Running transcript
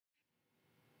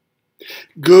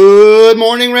Good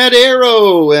morning, Red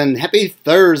Arrow, and happy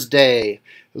Thursday.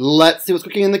 Let's see what's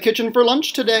cooking in the kitchen for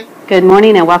lunch today. Good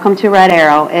morning and welcome to Red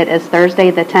Arrow. It is Thursday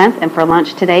the 10th, and for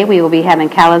lunch today we will be having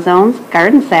calzones,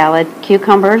 garden salad,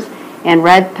 cucumbers, and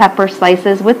red pepper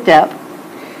slices with dip.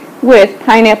 With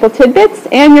pineapple tidbits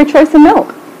and your choice of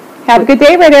milk. Have a good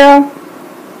day, Red Arrow.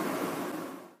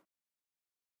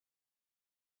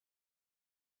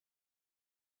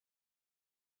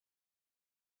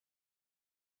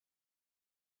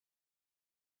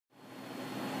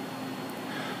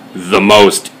 The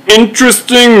most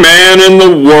interesting man in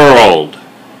the world.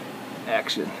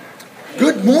 Action.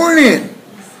 Good morning.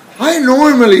 I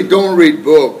normally don't read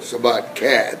books about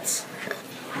cats,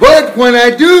 but when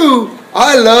I do,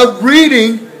 I love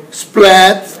reading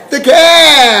Splat the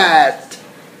Cat.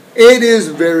 It is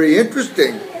very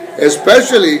interesting,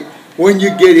 especially when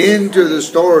you get into the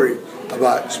story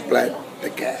about Splat the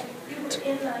Cat.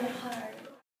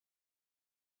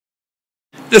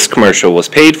 This commercial was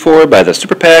paid for by the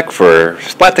Super PAC for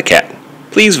Splat the Cat.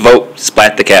 Please vote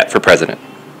Splat the Cat for president.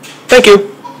 Thank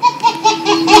you.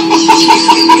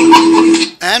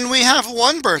 And we have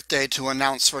one birthday to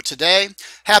announce for today.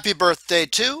 Happy birthday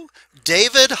to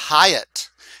David Hyatt.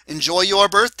 Enjoy your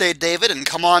birthday, David, and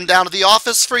come on down to the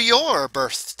office for your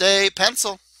birthday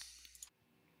pencil.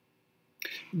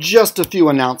 Just a few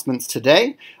announcements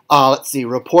today. Let's see,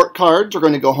 report cards are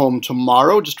going to go home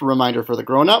tomorrow, just a reminder for the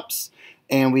grown-ups.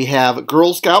 And we have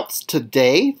Girl Scouts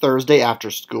today, Thursday after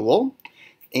school.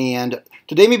 And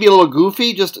today may be a little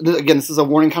goofy. Just again, this is a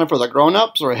warning kind of for the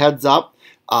grown-ups or a heads up.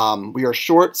 We are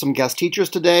short some guest teachers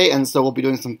today, and so we'll be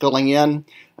doing some filling in.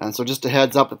 And so just a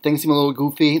heads up, if things seem a little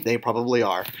goofy, they probably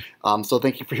are. So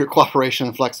thank you for your cooperation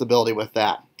and flexibility with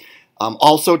that.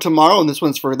 Also tomorrow, and this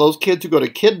one's for those kids who go to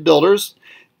Kid Builders.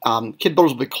 Kid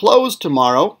Builders will be closed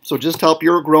tomorrow, so just help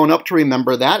your grown-up to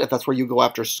remember that if that's where you go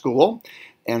after school.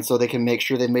 And so they can make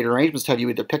sure they've made arrangements to have you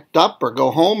either picked up or go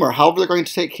home or however they're going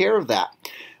to take care of that.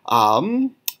 I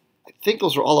think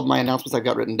those are all of my announcements I've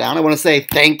got written down. I want to say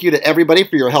thank you to everybody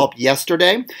for your help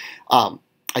yesterday. I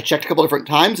checked a couple different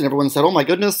times and everyone said, oh my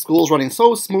goodness, school's running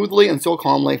so smoothly and so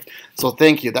calmly. So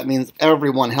thank you. That means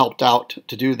everyone helped out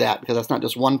to do that because that's not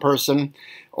just one person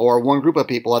or one group of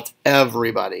people. That's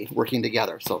everybody working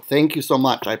together. So thank you so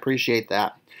much. I appreciate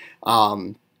that.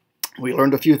 We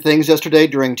learned a few things yesterday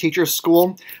during teacher's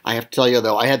school. I have to tell you,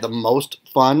 though, I had the most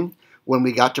fun when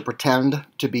we got to pretend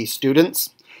to be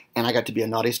students, and I got to be a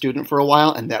naughty student for a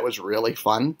while, and that was really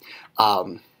fun.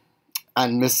 And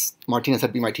Miss Martinez had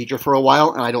to be my teacher for a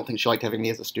while, and I don't think she liked having me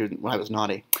as a student when I was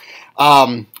naughty.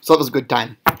 So it was a good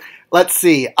time. Let's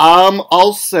see.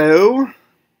 Also,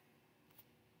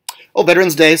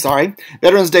 Veterans Day, sorry.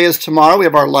 Veterans Day is tomorrow. We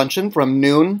have our luncheon from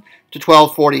noon to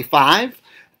 12:45.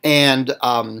 And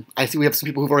I see we have some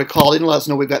people who've already called in to let us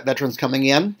know we've got veterans coming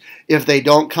in. If they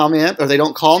don't come in, or they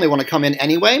don't call and they want to come in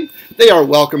anyway, they are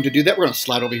welcome to do that. We're going to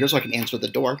slide over here so I can answer the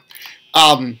door.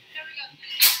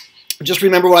 Just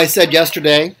remember what I said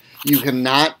yesterday. You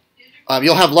cannot,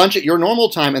 you'll have lunch at your normal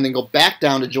time and then go back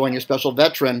down to join your special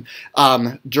veteran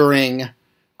during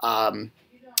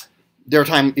their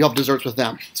time. You'll have desserts with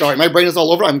them. Sorry, my brain is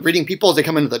all over. I'm greeting people as they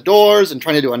come into the doors and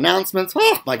trying to do announcements.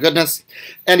 Oh, my goodness.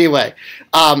 Anyway,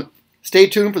 stay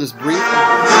tuned for this brief.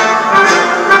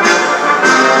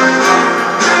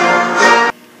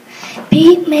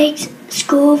 Pete makes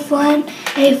school fun,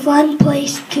 a fun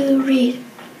place to read.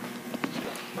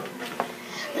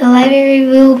 The library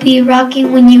will be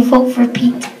rocking when you vote for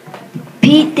Pete.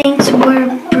 Pete thinks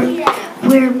we're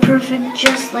perfect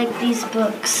just like these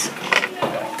books.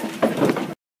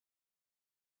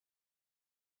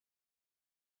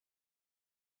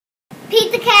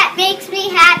 Pete the cat makes me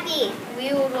happy.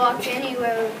 We will walk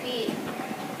anywhere with Pete.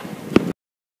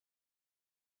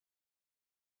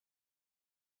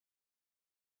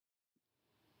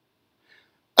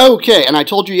 Okay, and I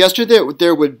told you yesterday that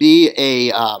there would be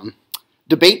a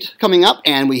debate coming up,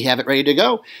 and we have it ready to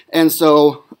go. And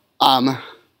so Ryan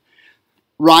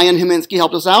Himinski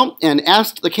helped us out and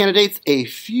asked the candidates a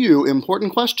few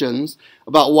important questions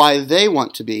about why they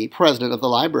want to be president of the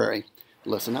library.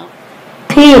 Listen up.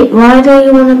 Pete, why do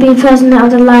you want to be president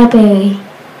of the library?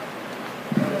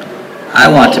 I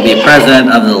want to be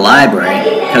president of the library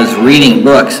because reading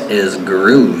books is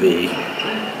groovy.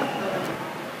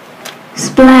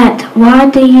 Splat, why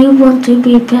do you want to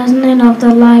be president of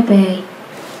the library?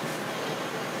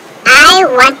 I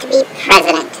want to be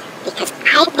president because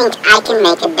I think I can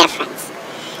make a difference.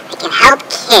 I can help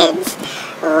kids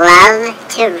love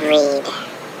to read.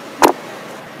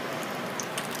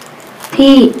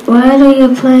 Pete, what are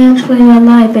your plans for your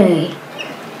library?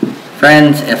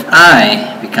 Friends, if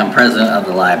I become president of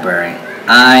the library,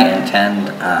 I intend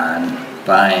on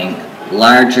buying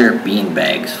larger bean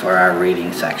bags for our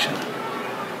reading section.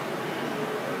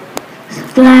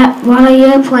 Splat, what are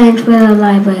your plans for the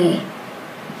library?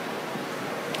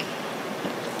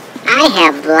 I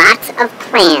have lots of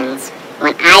plans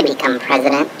when I become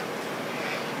president.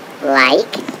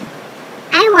 Like,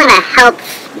 I want to help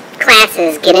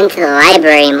classes get into the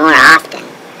library more often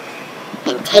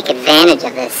and take advantage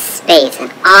of this space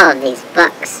and all of these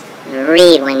books and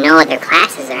read when no other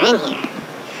classes are in here.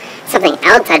 Something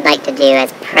else I'd like to do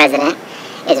as president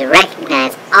is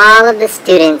recognize all of the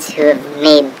students who have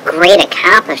made great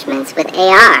accomplishments with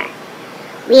AR.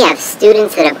 We have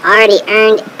students that have already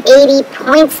earned 80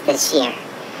 points this year.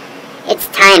 It's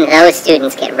time those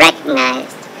students get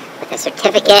recognized with a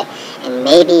certificate and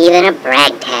maybe even a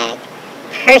brag tag,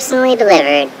 personally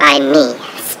delivered by me,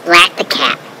 Splat the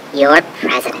Cat, your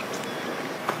president.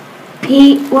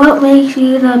 Pete, what makes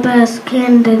you the best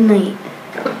candidate?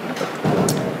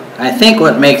 I think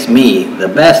what makes me the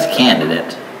best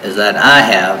candidate is that I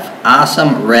have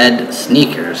awesome red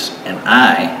sneakers and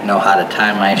I know how to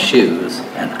tie my shoes,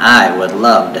 and I would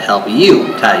love to help you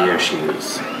tie your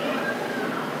shoes.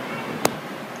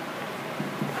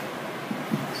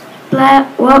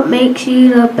 Splat, what makes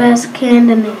you the best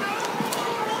candidate?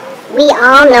 We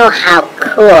all know how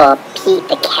cool Pete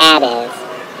the Cat is,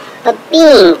 but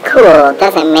being cool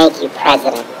doesn't make you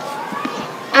president.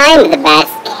 I'm the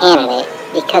best candidate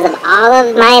because of all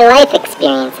of my life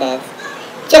experiences.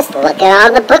 Just look at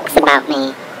all the books about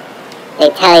me. They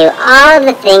tell you all of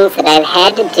the things that I've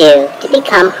had to do to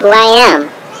become who I am.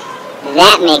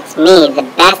 That makes me the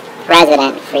best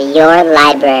president for your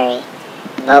library.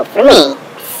 Vote for me,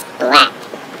 Splat.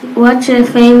 What's your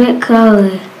favorite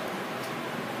color?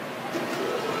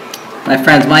 My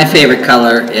friends, my favorite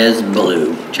color is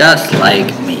blue, just like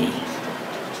me.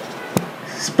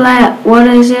 Splat, what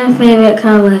is your favorite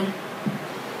color?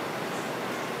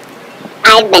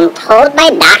 I've been told by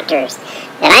doctors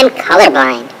that I'm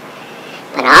colorblind,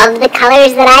 but of the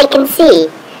colors that I can see,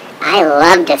 I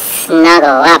love to snuggle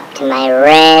up to my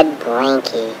red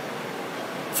blankie.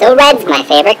 So red's my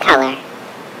favorite color.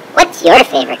 What's your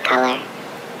favorite color?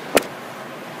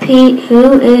 Pete,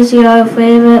 who is your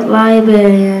favorite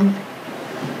librarian?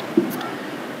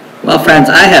 Well, friends,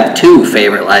 I have two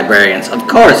favorite librarians. Of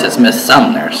course, it's Miss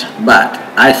Sumner's, but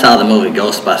I saw the movie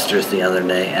Ghostbusters the other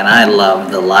day, and I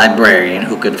love the librarian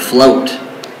who could float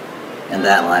in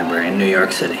that library in New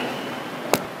York City.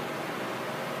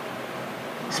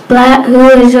 Splat, who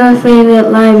is your favorite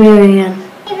librarian?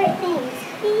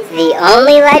 The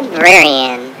only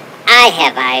librarian I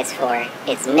have eyes for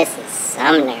is Mrs.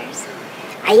 Sumner's.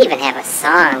 I even have a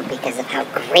song because of how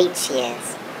great she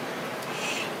is.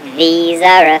 These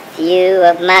are a few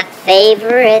of my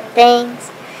favorite things.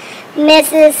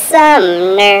 Mrs.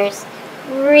 Sumner's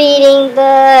reading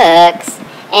books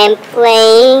and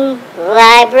playing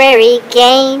library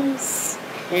games.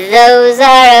 Those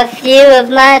are a few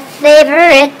of my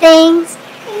favorite things.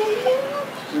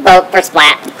 Vote for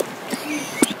Splat.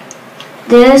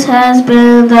 This has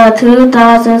been the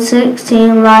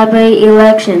 2016 library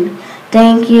election.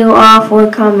 Thank you all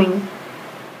for coming.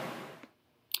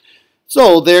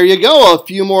 So there you go, a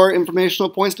few more informational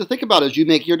points to think about as you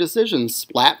make your decisions.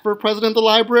 Splat for president of the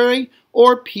library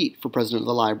or Pete for president of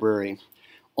the library.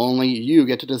 Only you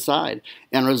get to decide,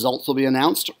 and results will be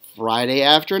announced Friday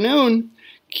afternoon.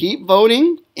 Keep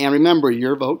voting, and remember,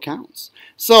 your vote counts.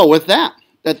 So with that,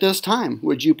 at this time,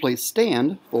 would you please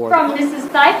stand for... From Mrs.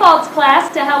 Seifald's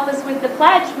class to help us with the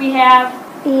pledge, we have...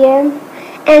 Ian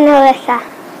and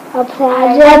Alyssa. I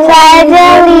pledge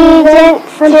allegiance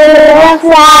to the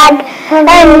flag of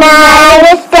the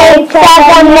United States of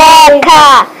America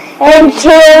and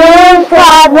to the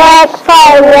republic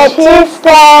for which it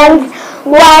stands,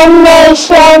 one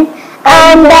nation,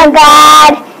 under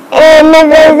God,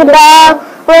 indivisible,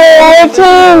 with liberty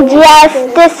and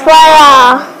justice for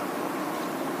all.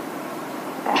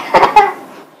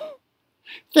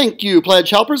 Thank you, pledge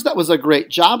helpers. That was a great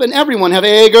job, and everyone have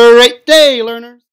a great day, learners.